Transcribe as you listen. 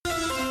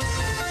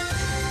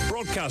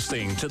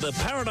Broadcasting to the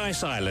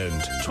Paradise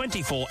Island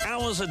 24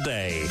 hours a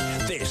day.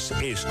 This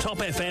is Top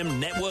FM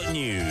Network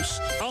News.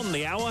 On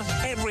the hour,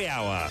 every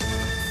hour.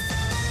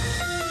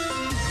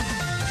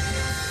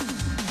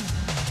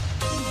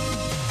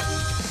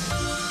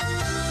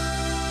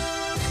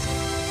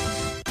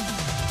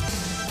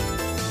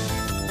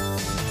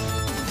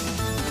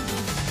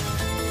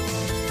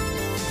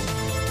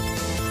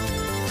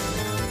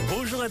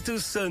 Bonjour à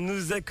tous,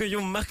 nous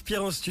accueillons Marc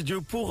Pierre en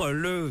studio pour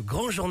le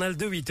grand journal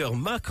de 8h.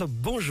 Marc,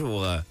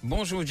 bonjour.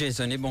 Bonjour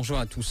Jason et bonjour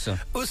à tous.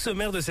 Au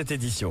sommaire de cette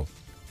édition.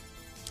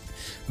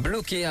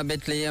 Bloqués à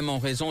Bethléem en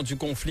raison du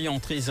conflit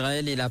entre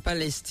Israël et la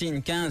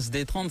Palestine, 15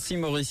 des 36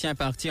 mauriciens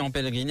partis en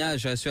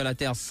pèlerinage sur la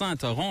terre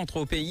sainte rentrent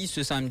au pays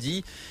ce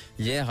samedi.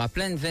 Hier, à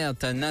Plaine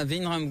Verte,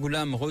 Navin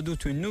Ramgoulam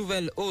redoute une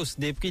nouvelle hausse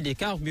des prix des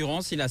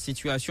carburants si la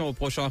situation au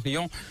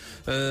Proche-Orient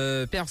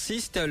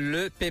persiste.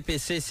 Le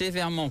PPC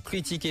sévèrement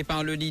critiqué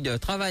par le leader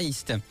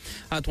travailliste.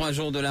 À 3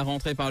 jours de la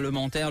rentrée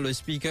parlementaire, le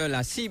speaker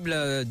la cible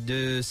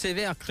de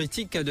sévères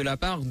critiques de la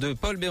part de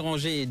Paul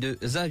Béranger et de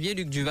Xavier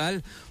Luc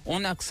Duval.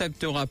 On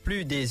n'acceptera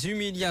plus des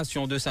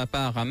humiliations de sa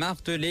part, a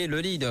martelé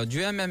le leader du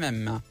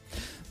MMM.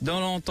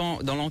 Dans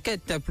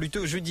l'enquête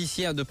plutôt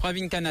judiciaire de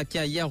Pravin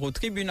Kanakia hier au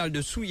tribunal de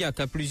Souillac,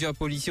 plusieurs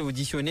policiers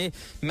auditionnés,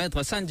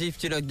 maître Sanjeev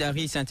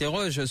Tilokdari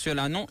s'interroge sur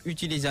la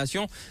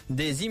non-utilisation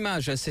des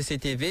images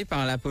CCTV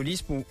par la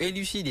police pour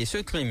élucider ce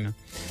crime.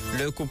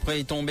 Le coup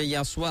près est tombé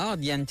hier soir.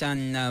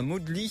 Diantan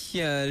Moodley,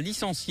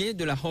 licencié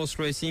de la Horse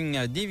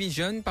Racing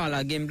Division par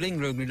la Gambling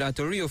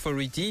Regulatory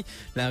Authority.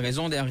 La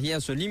raison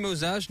derrière ce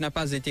limogeage n'a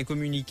pas été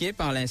communiquée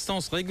par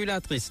l'instance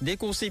régulatrice des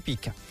courses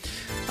hippiques.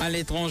 À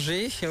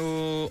l'étranger,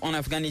 en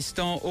Afghanistan,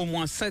 au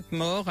moins 7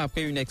 morts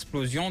après une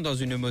explosion dans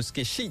une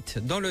mosquée chiite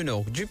dans le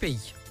nord du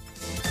pays.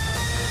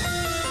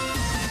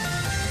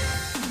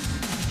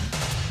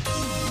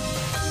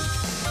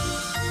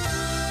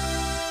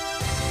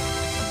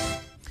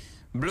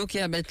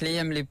 Bloqués à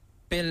Bethléem,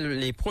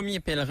 les premiers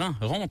pèlerins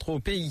rentrent au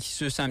pays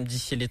ce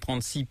samedi. Les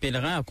 36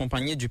 pèlerins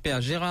accompagnés du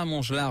père Gérard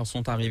Mongelard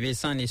sont arrivés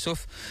sains et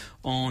saufs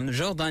en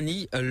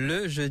Jordanie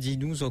le jeudi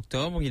 12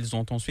 octobre. Ils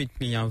ont ensuite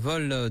pris un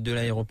vol de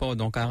l'aéroport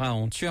d'Ankara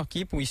en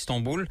Turquie pour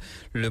Istanbul.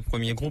 Le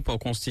premier groupe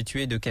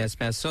constitué de 15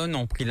 personnes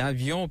ont pris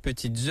l'avion aux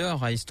petites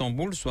heures à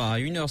Istanbul, soit à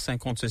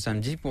 1h50 ce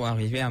samedi pour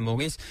arriver à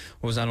Maurice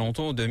aux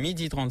alentours de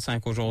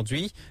 12h35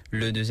 aujourd'hui.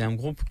 Le deuxième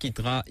groupe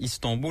quittera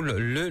Istanbul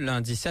le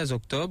lundi 16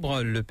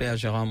 octobre. Le père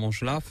Gérard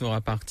Mongelard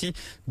fera partie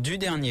du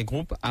dernier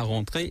groupe à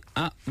rentrer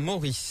à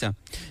Maurice.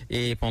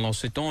 Et pendant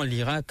ce temps,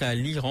 l'Irak,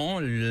 l'Iran,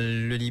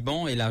 le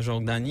Liban et la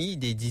Jordanie,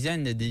 des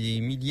dizaines et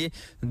des milliers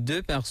de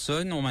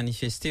personnes ont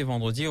manifesté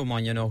vendredi au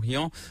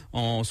Moyen-Orient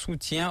en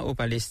soutien aux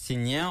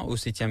Palestiniens au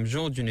 7e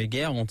jour d'une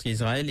guerre entre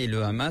Israël et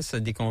le Hamas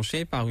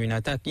déclenchée par une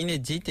attaque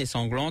inédite et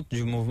sanglante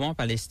du mouvement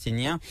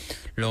palestinien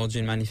lors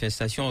d'une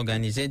manifestation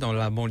organisée dans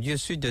la banlieue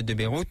sud de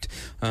Beyrouth,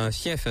 un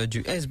fief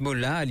du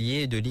Hezbollah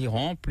allié de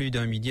l'Iran. Plus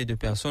d'1 millier de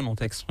personnes ont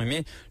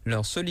exprimé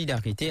leur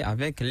solidarité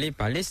avec les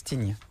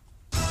Palestiniens.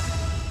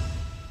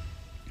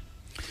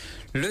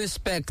 Le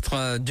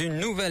spectre d'une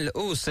nouvelle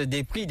hausse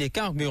des prix des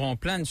carburants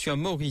plane sur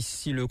Maurice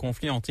si le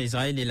conflit entre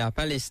Israël et la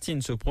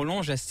Palestine se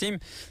prolonge, estime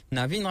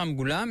Navin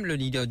Ramgoulam. Le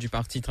leader du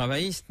parti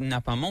travailliste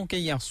n'a pas manqué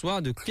hier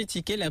soir de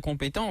critiquer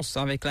l'incompétence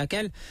avec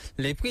laquelle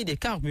les prix des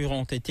carburants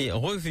ont été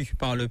revus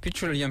par le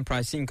Petroleum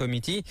Pricing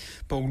Committee.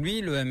 Pour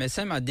lui, le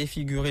MSM a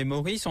défiguré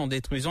Maurice en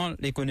détruisant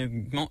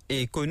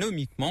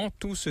économiquement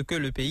tout ce que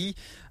le pays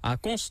a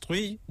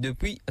construit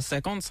depuis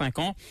 55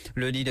 ans.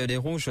 Le leader des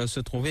Rouges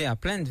se trouvait à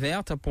Plaine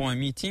Verte pour un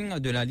meeting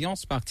de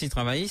l'Alliance partis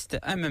travailliste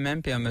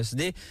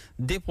MMM-PMSD,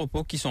 des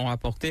propos qui sont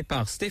rapportés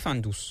par Stéphane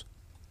Douce.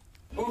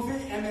 Au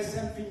fait,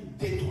 MSM vient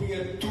détruire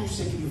tout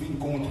ce qu'il vient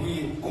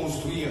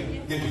construire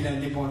depuis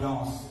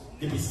l'indépendance,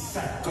 depuis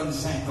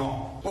 55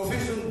 ans. Au fait,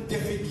 je ne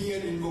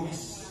défigure d'une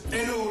Maurice. Et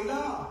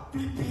là,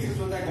 plus pire,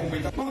 sont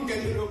incompétents. Comme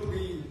quelqu'un a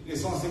pris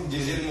l'essentiel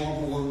des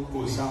éléments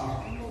pour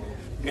ça.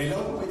 Et là,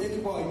 vous voyez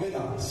qu'il va arriver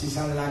là. Si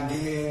ça la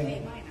guerre,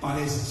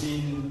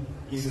 Palestine,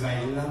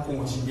 Israël, là,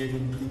 continue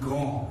d'être plus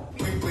grand.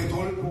 Plus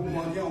pétrole pour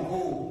demander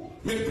encore.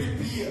 Mais plus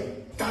pire,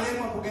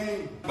 carrément pour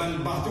gagner un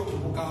bateau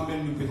pour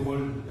caramel du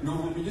pétrole. Le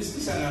ministre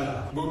qui s'en a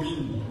là,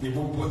 bobine, et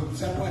pour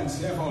ça prend une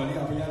serre, on est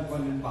après, il y a le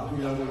bateau,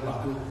 il y a le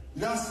bateau.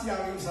 Là, s'il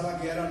arrive, ça la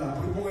guerre là,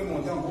 plus pour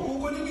remonter encore. Vous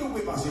connaissez qui vous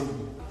pouvez passer où?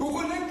 Vous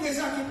connaissez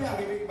déjà qui peut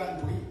arriver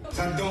avec le prix.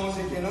 Ça danse,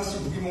 et là, si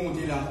vous pouvez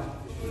monter là,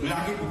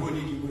 là, vous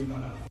connaissez qui peut là.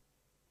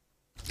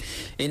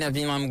 Et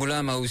Navin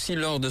Ramgoulam a aussi,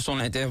 lors de son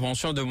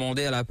intervention,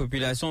 demandé à la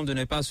population de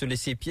ne pas se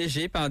laisser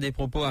piéger par des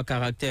propos à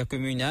caractère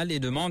communal et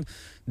demande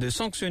de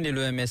sanctionner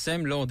le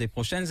MSM lors des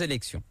prochaines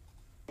élections.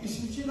 Il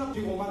suffit là,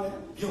 puis on va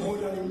qui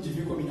regarde les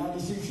motifs communaux,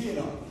 il suffit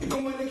là. Et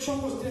comme l'élection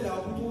postée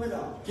là, vous trouvez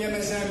là. Qui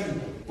MSM,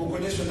 vous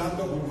connaissez ce nom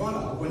de mouvement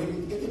là, vous connaissez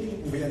qu'est-ce que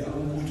vous pouvez là,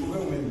 vous trouvez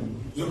vous-même.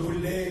 Je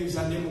voulais les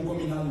années mon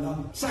communal là,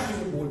 ça que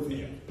vous pouvez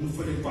faire. Il ne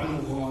fallait pas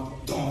nous rendre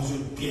dans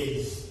une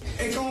pièce.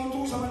 Et quand on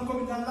trouve ça dans le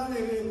communal là,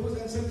 les pose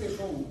une seule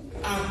question.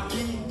 À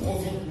qui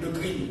profite le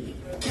crime?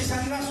 Qui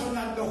s'enlace de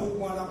la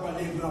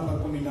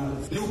communale?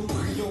 Nos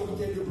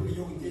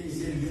priorités,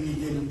 c'est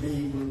l'unité du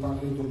pays pour le parler.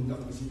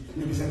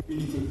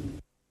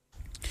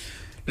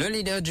 Le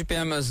leader du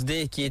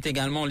PMSD, qui est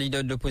également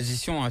leader de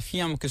l'opposition,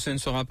 affirme que ce ne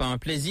sera pas un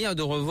plaisir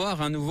de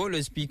revoir à nouveau le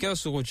speaker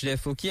Souroujdev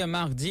Fokir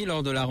mardi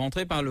lors de la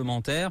rentrée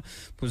parlementaire.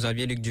 Pour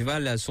Xavier Luc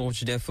Duval,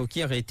 Souroujdev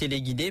Fokir est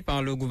téléguidé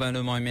par le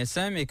gouvernement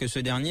MSM et que ce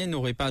dernier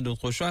n'aurait pas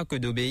d'autre choix que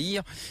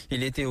d'obéir.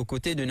 Il était aux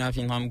côtés de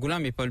Navin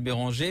Ramgoulam et Paul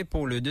Béranger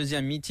pour le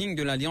deuxième meeting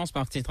de l'Alliance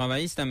Parti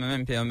Travailliste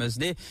MMM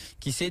PMSD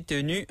qui s'est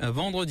tenu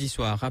vendredi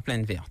soir à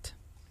Plaine Verte.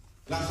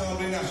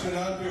 L'Assemblée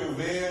nationale peut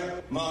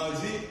ouvrir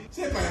mardi,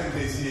 c'est pas un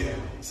plaisir.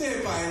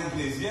 C'est pas un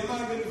plaisir.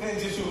 Malgré le fin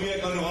de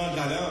sourire quand nous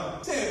rentrons là,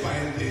 c'est pas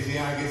un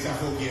plaisir avec sa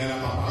faux qui est là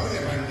papa.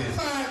 C'est pas un plaisir.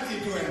 Pas du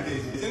tout un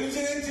plaisir. C'est nous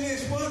un petit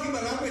espoir qui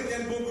va là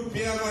peut-être beaucoup de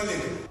pierre avant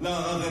la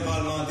rentrée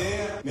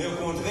parlementaire, mais au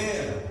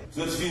contraire,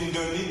 je suis une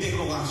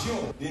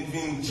décoration,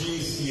 une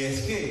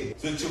GCSK.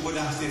 Je suis pour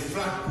assez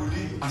flat pour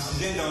lui,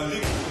 assiser dans le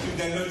luxe,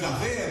 c'est une autre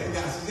affaire, pour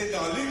assiser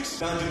dans le luxe,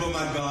 dans le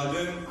Bowman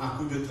Garden, à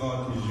coût de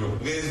 30 millions.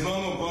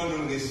 Heureusement, mon père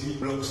nous récit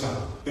bloc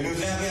ça. Et nous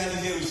avons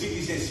réalisé aussi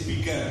qu'il est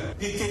speaker.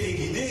 Il est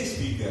téléguidé,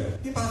 speaker.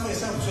 Il n'a pas fait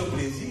ça pour son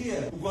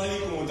plaisir. Pourquoi il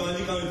est content, il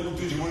dit quand il trouve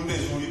tout le monde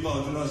sur lui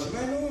partout dans ce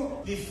mais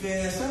non, il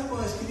fait ça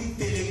parce qu'il est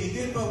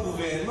téléguidé par le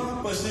gouvernement,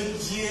 parce que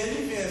Dieu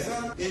il fait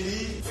ça, et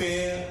il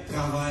fait le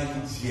travail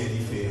que Dieu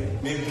il fait.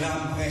 Mais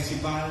l'âme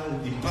principale,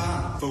 il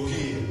pas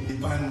Fokir, il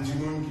pas du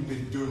monde qui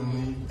peut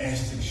donner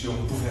instruction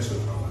pour faire ce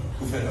travail,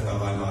 pour faire le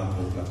travail dans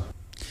le peuple.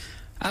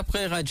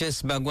 Après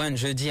Rajesh Bagwan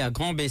jeudi à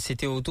Grand-B,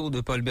 c'était au tour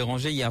de Paul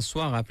Béranger hier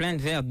soir à Plaine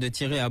Verte de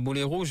tirer à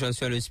boulet rouge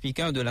sur le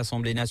speaker de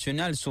l'Assemblée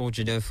nationale,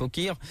 Souroujdev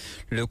Fokir.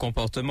 Le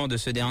comportement de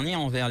ce dernier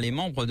envers les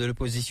membres de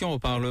l'opposition au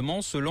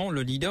Parlement, selon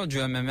le leader du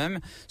MMM,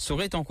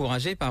 serait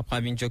encouragé par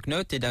Pravin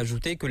Joknot et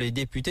d'ajouter que les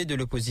députés de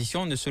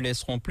l'opposition ne se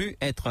laisseront plus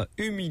être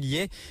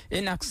humiliés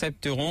et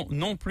n'accepteront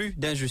non plus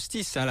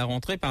d'injustice à la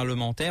rentrée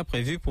parlementaire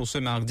prévue pour ce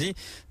mardi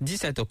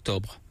 17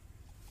 octobre.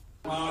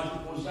 Mardi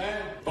prochain,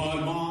 le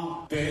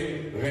Parlement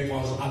fait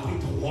réponse après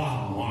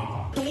 3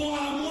 mois. 3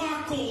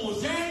 mois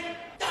causés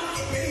dans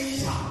quel pays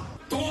ça?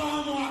 3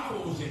 mois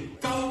causés.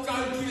 Quand on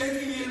calcule qu'il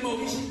est le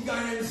Maurice, il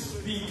gagne un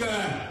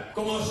speaker.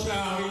 Comment ça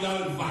arrive dans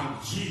le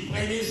Vanji?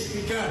 Premier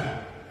speaker,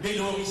 les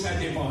Maurice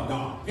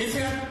indépendants. Et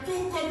faire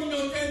tout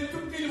communauté, tout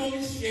le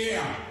Maurice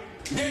fier.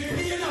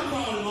 Décrier dans le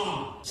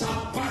Parlement, sa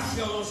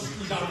patience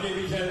qu'ils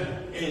avaient déjà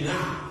est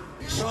là.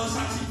 Sans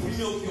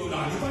satisfaction qui est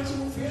là, il va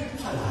vous faire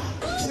tout ça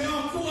là. C'est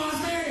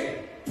encouragé,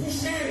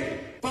 poussé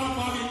par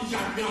Pravin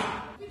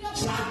Joknot.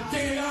 Ça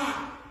dès là,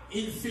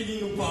 il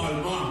finit nous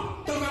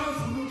Parlement. Donc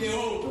nous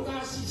dehors, donc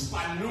assise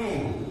pas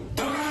nous.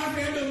 Donc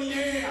faire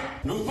dominer,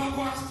 nous ne pouvons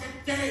pas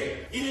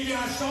accepter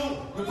l'immigration,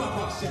 nous ne pouvons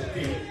pas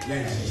accepter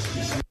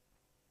l'injustice.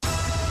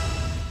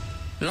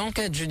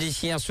 L'enquête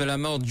judiciaire sur la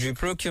mort du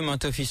procurement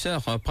officer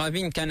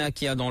Pravin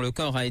Kanakia, dont le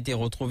corps a été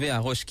retrouvé à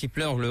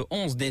Roche-Kipler le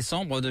 11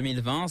 décembre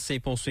 2020, s'est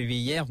poursuivi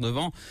hier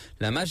devant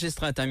la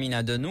magistrate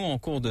Amina Denou en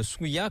cours de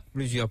Souillac.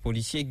 Plusieurs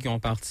policiers qui ont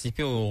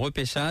participé au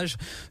repêchage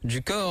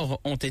du corps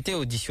ont été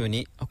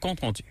auditionnés. Compte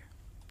rendu.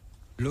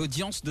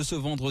 L'audience de ce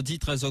vendredi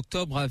 13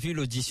 octobre a vu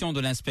l'audition de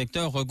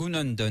l'inspecteur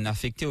Gunundan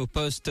affecté au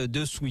poste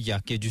de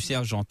Souillac et du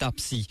sergent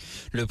Tapsi.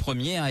 Le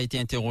premier a été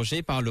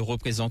interrogé par le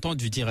représentant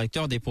du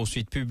directeur des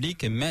poursuites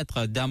publiques,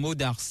 maître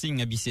Damodar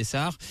Singh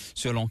Abissessar,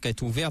 sur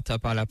l'enquête ouverte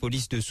par la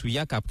police de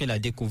Souillac après la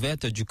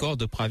découverte du corps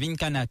de Pravin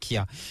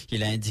Kanakia.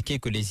 Il a indiqué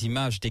que les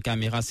images des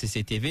caméras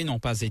CCTV n'ont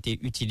pas été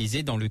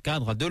utilisées dans le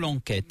cadre de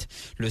l'enquête.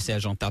 Le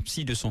sergent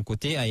Tapsi, de son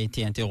côté, a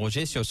été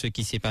interrogé sur ce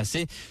qui s'est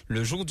passé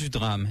le jour du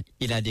drame.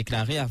 Il a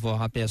déclaré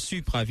avoir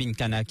aperçu Pravin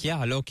Kanakia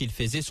alors qu'il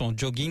faisait son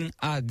jogging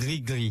à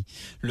gris-gris.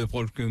 Le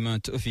procurement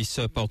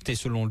officer portait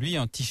selon lui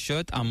un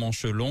t-shirt à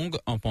manches longues,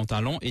 un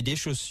pantalon et des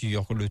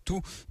chaussures, le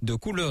tout de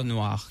couleur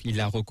noire. Il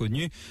a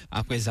reconnu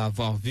après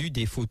avoir vu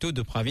des photos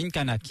de Pravin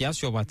Kanakia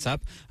sur WhatsApp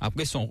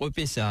après son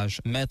repêchage.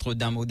 Maître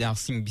Damodar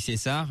Singh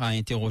Bissessar a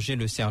interrogé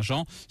le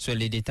sergent sur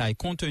les détails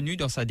contenus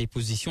dans sa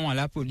déposition à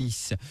la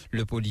police.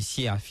 Le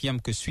policier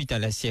affirme que suite à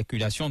la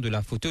circulation de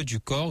la photo du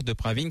corps de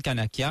Pravin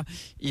Kanakia,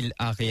 il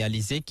a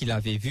réalisé qu'il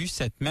avait vu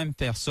cette même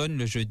personne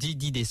le jeudi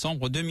 10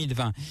 décembre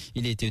 2020.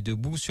 Il était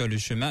debout sur le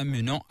chemin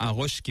menant à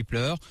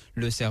Roche-Kipler.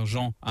 Le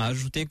sergent a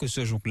ajouté que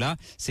ce jour-là,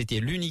 c'était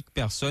l'unique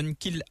personne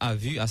qu'il a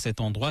vue à cet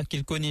endroit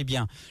qu'il connaît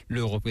bien.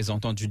 Le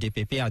représentant du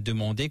DPP a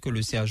demandé que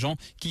le sergent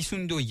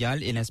Kisundo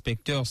Yal et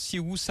l'inspecteur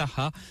Siwu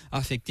Saha,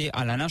 affectés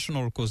à la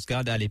National Coast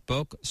Guard à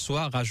l'époque,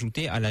 soient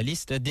rajoutés à la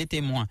liste des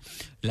témoins.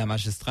 La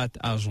magistrate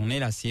a ajourné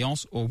la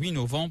séance au 8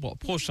 novembre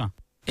prochain.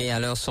 Et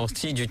à leur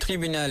sortie du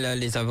tribunal,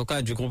 les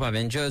avocats du groupe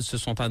Avengers se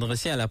sont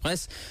adressés à la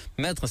presse.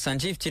 Maître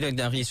Sanjeev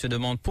Tilakdari se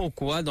demande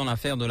pourquoi, dans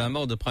l'affaire de la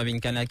mort de Pravin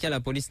Kanakia, la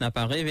police n'a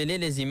pas révélé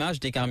les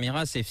images des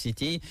caméras Safe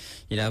City.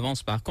 Il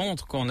avance par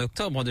contre qu'en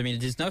octobre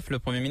 2019, le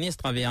Premier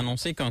ministre avait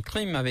annoncé qu'un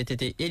crime avait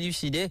été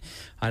élucidé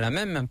à la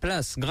même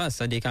place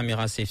grâce à des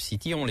caméras Safe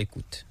City. On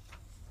l'écoute.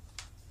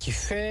 Qui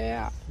fait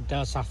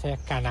dans l'affaire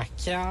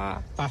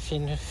Kanakia, pas fin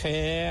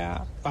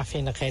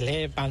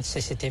relais ban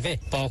CCTV.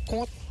 Par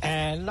contre,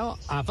 Un an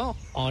avant,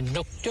 en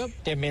octobre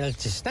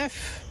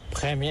 2019,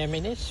 Premier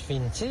ministre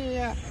vient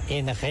dire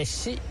une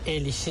récit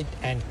illicite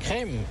en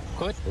crime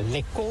que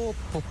l'écho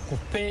pour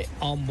couper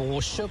en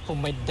morceaux pour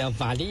mettre dans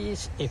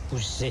valise et pour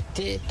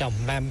jeter dans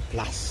même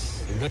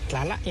place. L'autre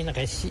là, une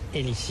récit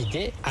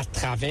illicité à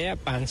travers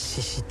un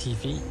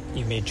CCTV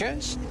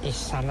images et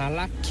ça n'a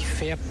là qui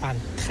fait un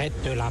trait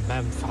de la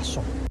même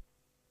façon.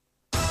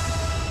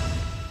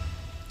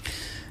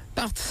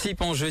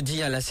 Participant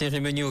jeudi à la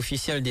cérémonie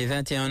officielle des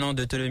 21 ans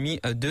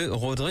d'autonomie de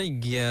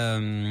Rodrigue,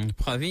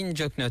 Pravin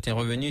Joknot est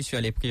revenu sur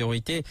les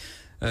priorités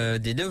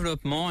des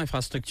développements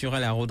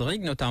infrastructurels à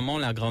Rodrigue, notamment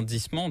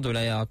l'agrandissement de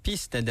la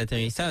piste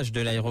d'atterrissage de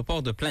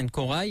l'aéroport de Plaine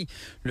Corail.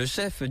 Le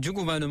chef du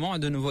gouvernement a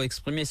de nouveau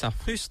exprimé sa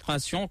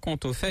frustration quant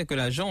au fait que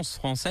l'agence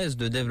française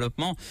de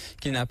développement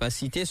qu'il n'a pas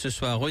citée se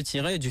soit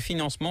retirée du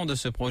financement de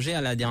ce projet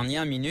à la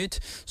dernière minute.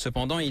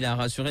 Cependant, il a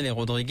rassuré les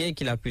Rodriguais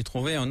qu'il a pu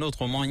trouver un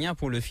autre moyen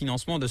pour le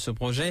financement de ce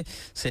projet.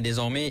 C'est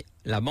désormais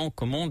la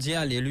Banque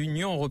mondiale et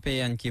l'Union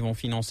européenne qui vont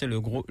financer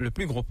le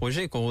plus gros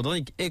projet que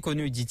Rodrigue ait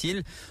connu,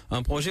 dit-il.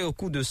 Un projet au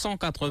coût de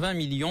 180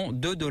 millions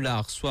de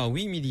dollars, soit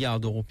 8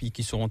 milliards de roupies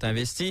qui seront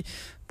investis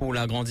pour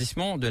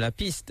l'agrandissement de la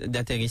piste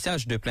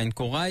d'atterrissage de Plaine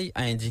Corail,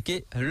 a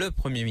indiqué le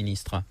Premier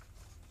ministre.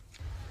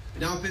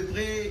 Il y a à peu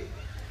près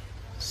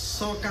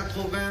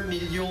 180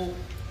 millions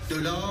de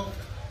dollars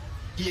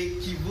qui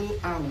équivaut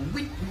à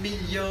 8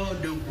 milliards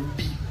de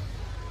roupies.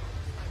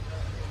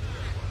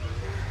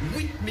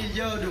 8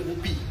 milliards de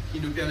roupies qui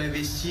nous permettent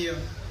d'investir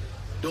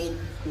donc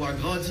pour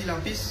agrandir la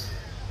piste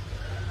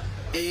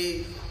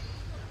et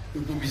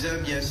nous pouvons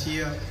bien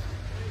sûr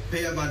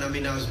faire un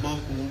aménagement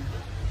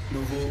pour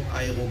nouveau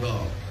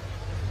aérogare.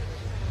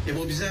 Et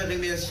nous pouvons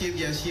remercier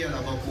bien sûr la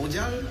Banque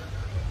mondiale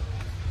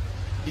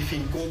qui fait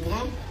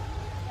comprendre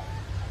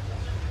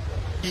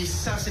que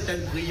ça c'est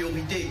une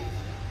priorité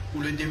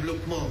pour le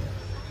développement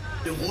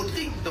de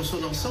Rodrigue dans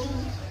son ensemble.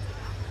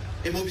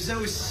 Et nous pouvons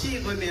aussi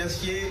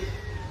remercier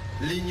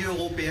l'Union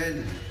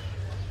européenne,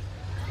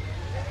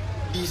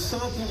 qui sans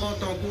pour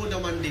autant encore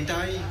dans le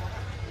détail,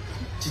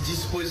 qui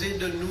disposait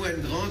de nous un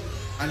grant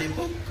à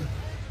l'époque.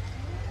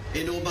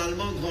 Et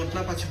normalement, grant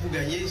là, pas tu peux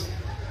gagner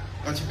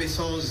quand tu fais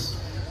sans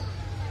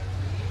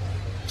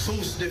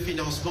source de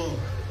financement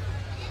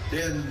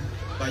d'un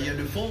bailleur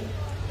de fonds,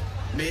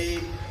 mais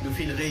nous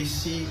finirons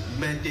réussi à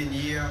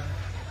maintenir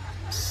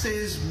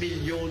 16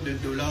 millions de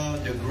dollars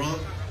de grant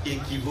qui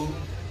équivaut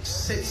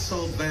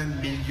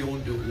 720 millions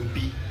de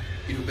roupies.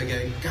 Et nous payons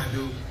un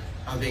cadeau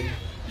avec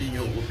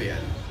l'Union européenne.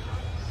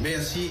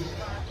 Merci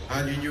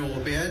à l'Union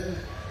européenne.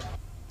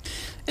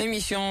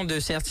 Émission de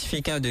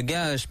certificats de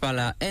gage par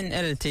la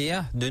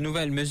NLTA, de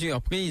nouvelles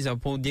mesures prises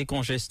pour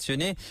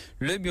décongestionner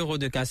le bureau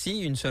de Cassis.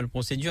 Une seule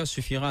procédure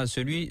suffira à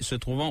celui se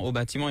trouvant au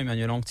bâtiment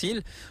Emmanuel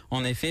Anctil.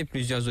 En effet,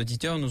 plusieurs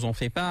auditeurs nous ont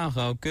fait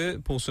part que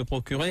pour se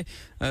procurer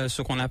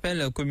ce qu'on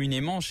appelle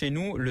communément chez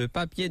nous le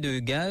papier de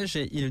gage,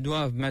 ils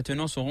doivent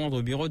maintenant se rendre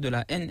au bureau de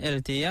la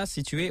NLTA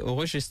situé au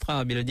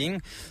Registrar Building.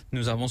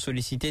 Nous avons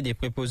sollicité des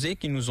préposés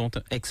qui nous ont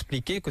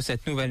expliqué que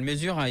cette nouvelle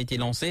mesure a été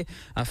lancée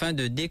afin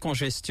de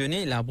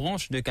décongestionner la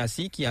branche de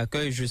Cassis qui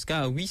accueille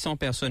jusqu'à 800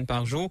 personnes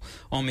par jour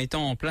en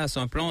mettant en place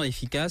un plan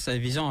efficace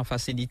visant à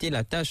faciliter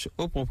la tâche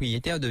aux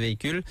propriétaires de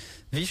véhicules.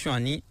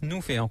 Vishuani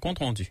nous fait un compte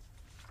rendu.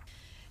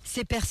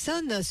 Ces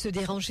personnes se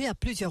dérangeaient à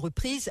plusieurs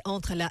reprises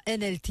entre la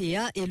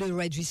NLTA et le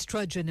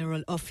Registrar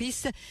General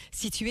Office,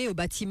 situé au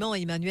bâtiment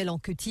Emmanuel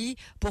Anctil,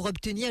 pour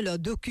obtenir leurs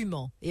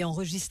documents et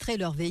enregistrer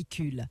leurs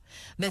véhicules.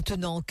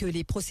 Maintenant que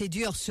les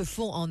procédures se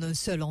font en un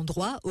seul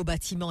endroit, au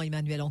bâtiment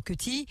Emmanuel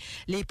Anctil,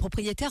 les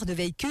propriétaires de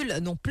véhicules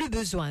n'ont plus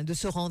besoin de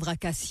se rendre à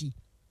Cassis.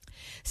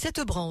 Cette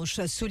branche,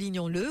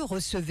 soulignons-le,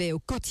 recevait au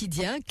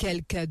quotidien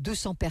quelques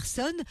 200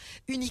 personnes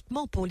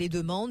uniquement pour les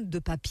demandes de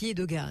papier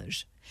de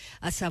gage.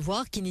 À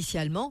savoir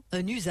qu'initialement,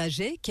 un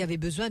usager qui avait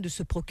besoin de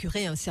se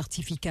procurer un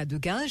certificat de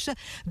gage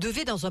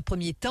devait dans un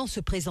premier temps se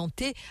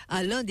présenter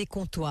à l'un des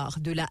comptoirs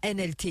de la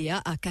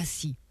NLTA à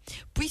Cassis,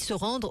 puis se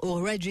rendre au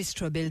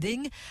Registrar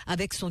Building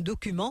avec son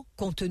document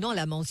contenant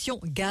la mention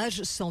 «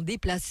 gage sans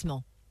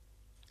déplacement ».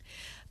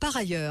 Par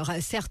ailleurs,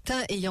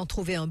 certains ayant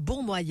trouvé un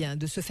bon moyen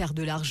de se faire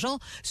de l'argent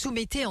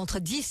soumettaient entre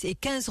 10 et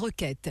 15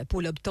 requêtes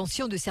pour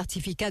l'obtention de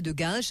certificats de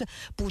gage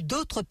pour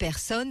d'autres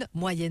personnes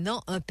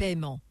moyennant un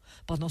paiement.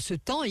 Pendant ce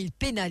temps, ils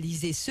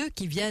pénalisaient ceux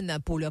qui viennent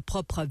pour leur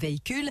propre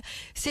véhicule.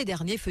 Ces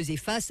derniers faisaient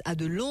face à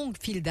de longues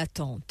files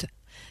d'attente.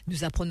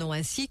 Nous apprenons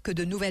ainsi que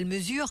de nouvelles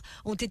mesures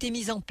ont été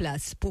mises en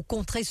place pour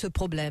contrer ce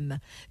problème.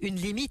 Une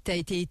limite a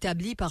été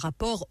établie par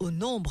rapport au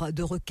nombre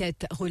de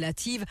requêtes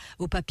relatives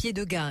au papier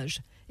de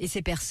gage. Et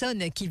ces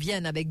personnes qui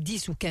viennent avec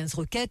 10 ou 15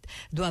 requêtes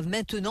doivent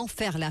maintenant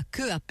faire la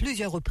queue à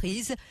plusieurs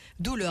reprises,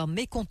 d'où leur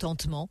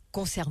mécontentement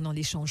concernant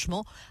les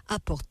changements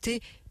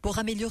apportés pour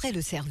améliorer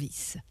le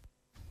service.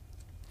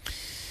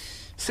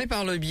 C'est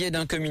par le biais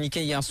d'un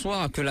communiqué hier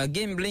soir que la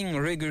Gambling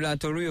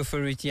Regulatory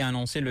Authority a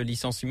annoncé le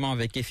licenciement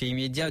avec effet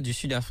immédiat du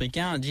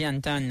Sud-Africain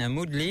Diantan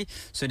Moodley.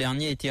 Ce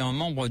dernier était un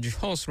membre du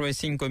Horse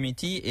Racing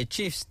Committee et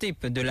Chief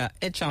Stip de la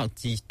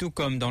HRT, tout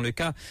comme dans le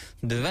cas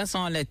de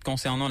Vincent Allette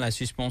concernant la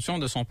suspension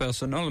de son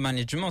Personal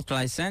Management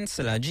License.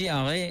 La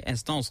GRA,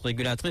 instance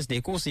régulatrice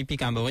des courses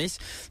hippiques à Maurice,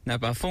 n'a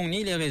pas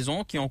fourni les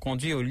raisons qui ont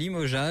conduit au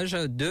limogeage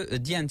de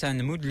Diantan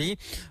Moodley.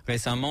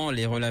 Récemment,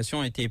 les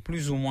relations étaient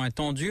plus ou moins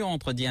tendues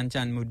entre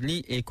Diantan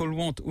Moodley et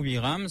Kolwant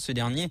Ubiram. Ce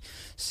dernier,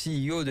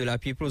 CEO de la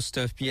People's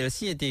Stuff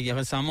PLC, était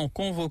récemment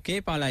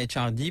convoqué par la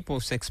HRD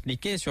pour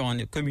s'expliquer sur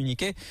un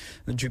communiqué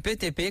du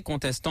PTP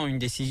contestant une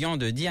décision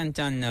de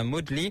Diantan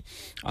Moodley.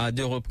 À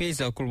 2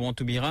 reprises, Kolwant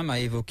Ubiram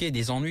a évoqué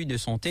des ennuis de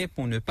santé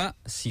pour ne pas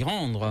s'y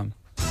rendre.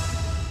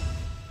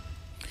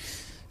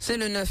 C'est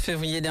le 9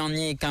 février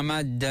dernier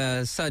qu'Ahmad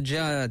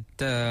Sajjad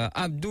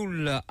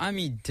Abdul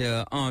Hamid,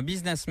 un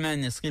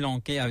businessman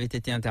sri-lankais, avait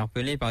été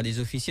interpellé par des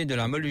officiers de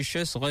la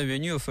Mauritius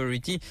Revenue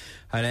Authority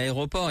à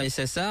l'aéroport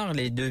SSR.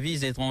 Les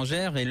devises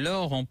étrangères et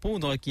l'or en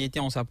poudre qui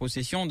étaient en sa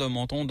possession d'un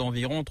montant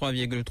d'environ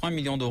 3,3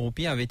 millions de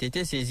roupies avaient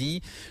été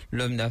saisis.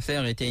 L'homme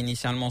d'affaires était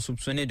initialement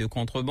soupçonné de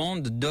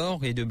contrebande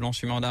d'or et de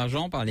blanchiment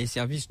d'argent par les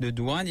services de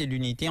douane et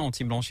l'unité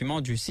anti-blanchiment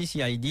du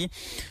CCID.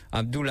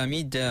 Abdul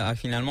Hamid a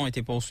finalement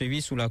été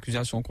poursuivi sous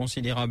l'accusation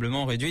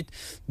considérablement réduite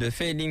de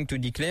failing to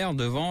declare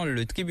devant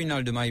le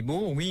tribunal de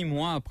Maïbourg. 8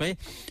 mois après,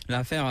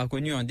 l'affaire a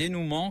connu un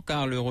dénouement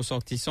car le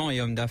ressortissant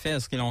et homme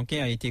d'affaires sri-lankais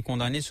a été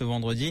condamné ce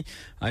vendredi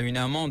à une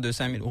amende de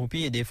 5 000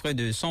 roupies et des frais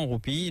de 100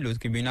 roupies. Le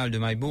tribunal de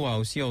Maïbourg a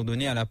aussi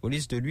ordonné à la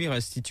police de lui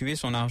restituer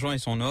son argent et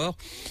son or.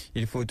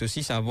 Il faut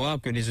aussi savoir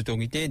que les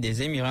autorités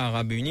des Émirats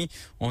arabes unis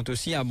ont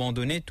aussi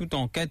abandonné toute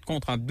enquête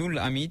contre Abdul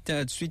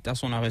Hamid suite à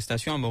son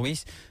arrestation à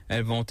Maurice.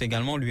 Elles vont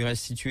également lui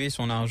restituer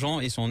son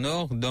argent et son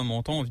or d'un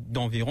montant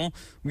d'environ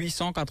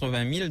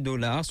 880 000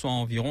 $, soit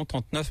environ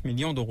 39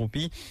 millions de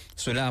roupies.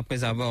 Cela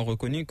après avoir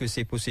reconnu que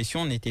ses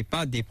possessions n'étaient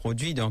pas des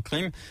produits d'un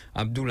crime.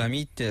 Abdul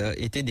Hamid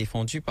était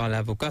défendu par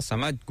l'avocat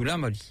Samad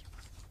Goulamali.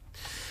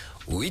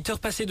 8h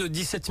passées de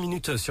 17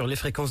 minutes sur les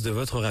fréquences de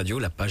votre radio,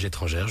 la page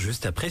étrangère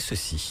juste après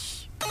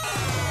ceci.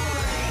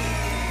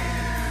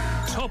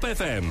 Top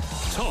FM,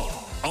 top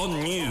on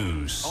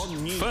news.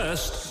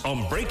 First on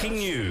breaking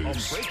news.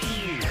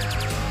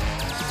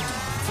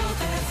 Top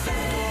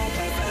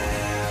FM,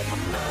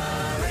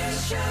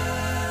 Mauritius.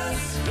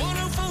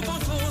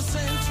 104.4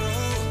 Central,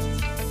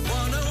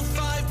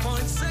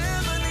 105.7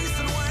 East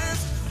and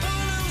West,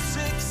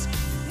 106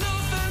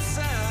 North and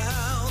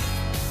South.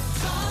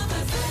 Top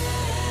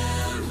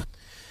FM.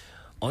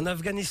 En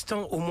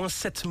Afghanistan, au moins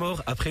 7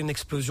 morts après une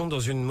explosion dans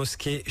une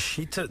mosquée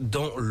chiite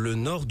dans le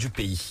nord du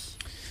pays.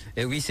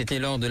 Et oui, c'était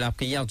lors de la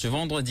prière du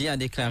vendredi, a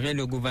déclaré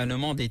le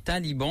gouvernement des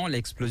talibans.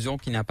 L'explosion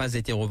qui n'a pas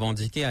été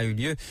revendiquée a eu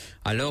lieu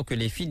alors que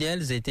les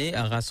fidèles étaient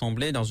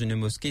rassemblés dans une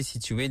mosquée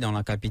située dans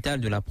la capitale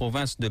de la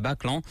province de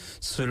Baklan.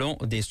 Selon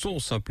des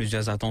sources,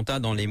 plusieurs attentats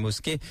dans les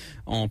mosquées,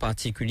 en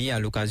particulier à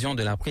l'occasion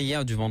de la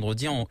prière du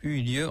vendredi, ont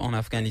eu lieu en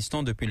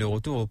Afghanistan depuis le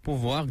retour au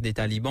pouvoir des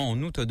talibans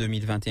en août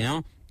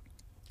 2021.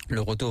 Le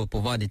retour au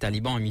pouvoir des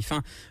talibans a mis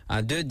fin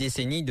à 2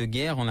 décennies de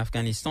guerre en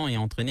Afghanistan et a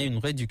entraîné une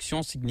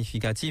réduction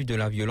significative de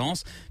la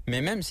violence.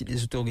 Mais même si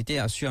les autorités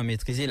assurent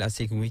maîtriser la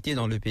sécurité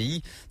dans le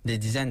pays, des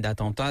dizaines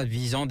d'attentats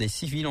visant des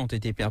civils ont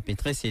été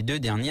perpétrés ces 2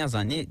 dernières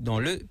années dans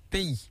le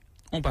pays.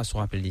 On passe au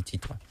rappel des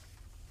titres.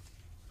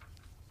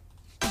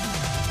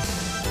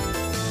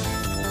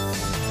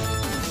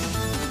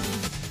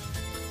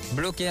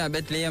 Bloqués à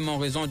Bethléem en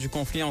raison du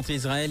conflit entre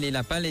Israël et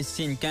la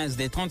Palestine, 15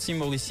 des 36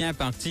 mauriciens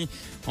partis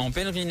en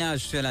pèlerinage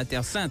sur la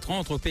terre sainte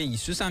rentrent au pays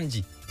ce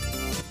samedi.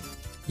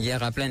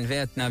 Hier, à Plaine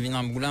Verte, Navin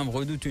Ramgoulam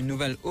redoute une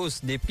nouvelle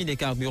hausse des prix des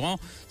carburants.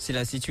 Si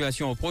la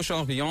situation au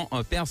Proche-Orient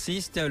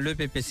persiste, le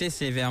PPC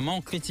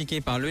sévèrement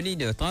critiqué par le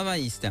leader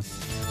travailliste.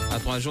 À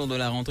 3 jours de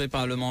la rentrée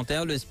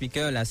parlementaire, le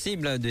speaker la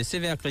cible de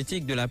sévères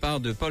critiques de la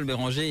part de Paul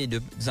Béranger et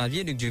de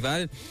Xavier Luc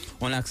Duval.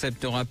 On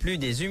n'acceptera plus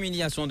des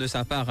humiliations de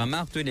sa part, a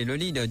martelé le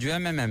leader du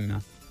MMM.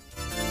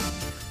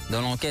 Dans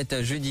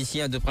l'enquête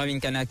judiciaire de Pravin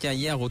Kanaka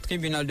hier au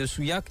tribunal de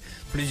Souillac,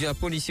 plusieurs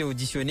policiers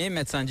auditionnés,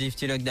 Maître Sanjeev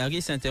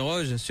Tilakdari,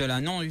 s'interrogent sur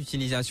la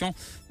non-utilisation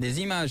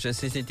des images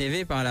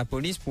CCTV par la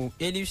police pour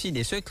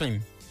élucider ce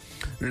crime.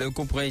 Le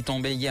coup près est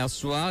tombé hier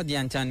soir.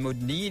 Diantan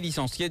Moodley,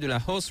 licencié de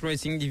la Horse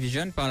Racing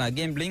Division par la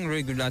Gambling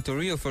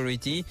Regulatory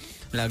Authority.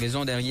 La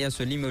raison derrière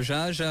ce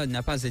limogeage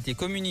n'a pas été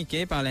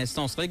communiquée par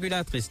l'instance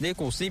régulatrice des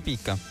courses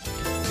hippiques.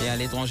 Et à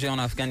l'étranger, en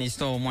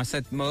Afghanistan, au moins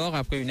 7 morts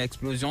après une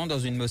explosion dans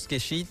une mosquée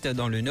chiite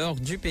dans le nord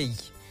du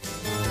pays.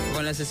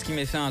 Voilà, c'est ce qui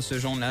met fin à ce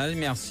journal.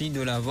 Merci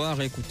de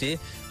l'avoir écouté.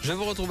 Je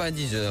vous retrouve à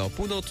 10h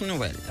pour d'autres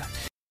nouvelles.